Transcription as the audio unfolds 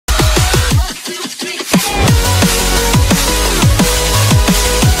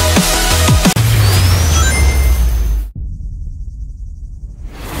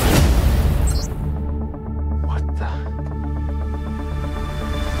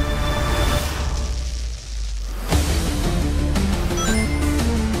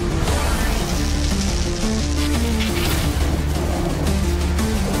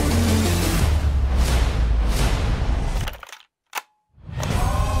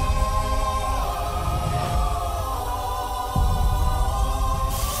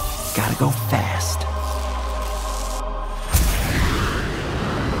gotta go fast.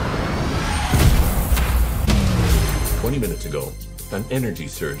 "20 minutes ago, an energy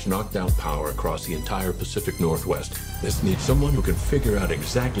surge knocked out power across the entire Pacific Northwest. This needs someone who can figure out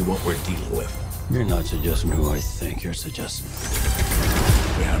exactly what we're dealing with." You're not suggesting who I think you're suggesting.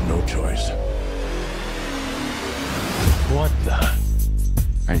 We have no choice. What the?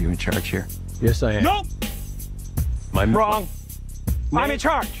 Are you in charge here? Yes, I am. Nope! Wrong. I'm in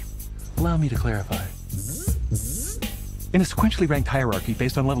charge. Allow me to clarify. In a sequentially ranked hierarchy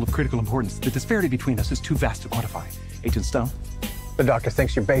based on level of critical importance, the disparity between us is too vast to quantify. Agent Stone? The doctor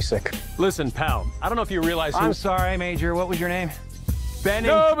thinks you're basic. Listen, pal, I don't know if you realize I'm sorry, Major. What was your name? Benny.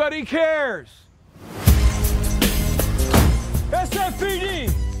 Nobody cares. SFPD!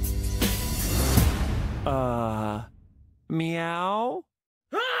 Meow?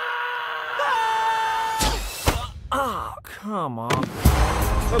 Oh, come on.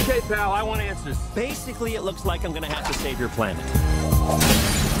 Okay, pal, I want answers. Basically, it looks like I'm gonna have to save your planet.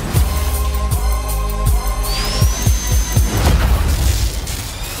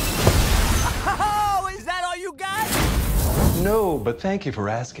 Oh, is that all you got? No, but thank you for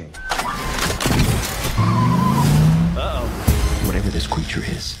asking. Uh-oh. Whatever this creature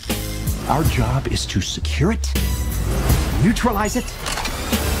is, our job is to secure it, neutralize it,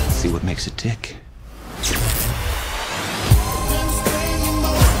 see what makes it tick.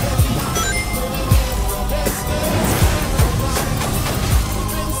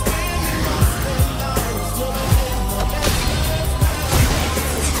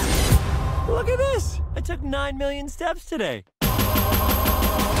 Look at this. I took 9 million steps today.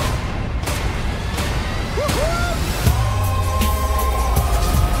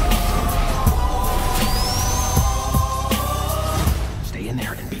 Stay in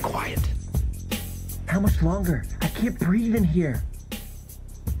there and be quiet. How much longer? I can't breathe in here.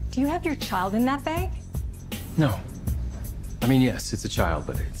 Do you have your child in that bag? No. I mean, yes, it's a child,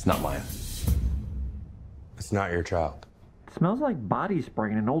 but it's not mine. It's not your child. Smells like body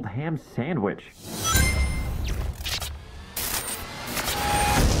spray in an old ham sandwich.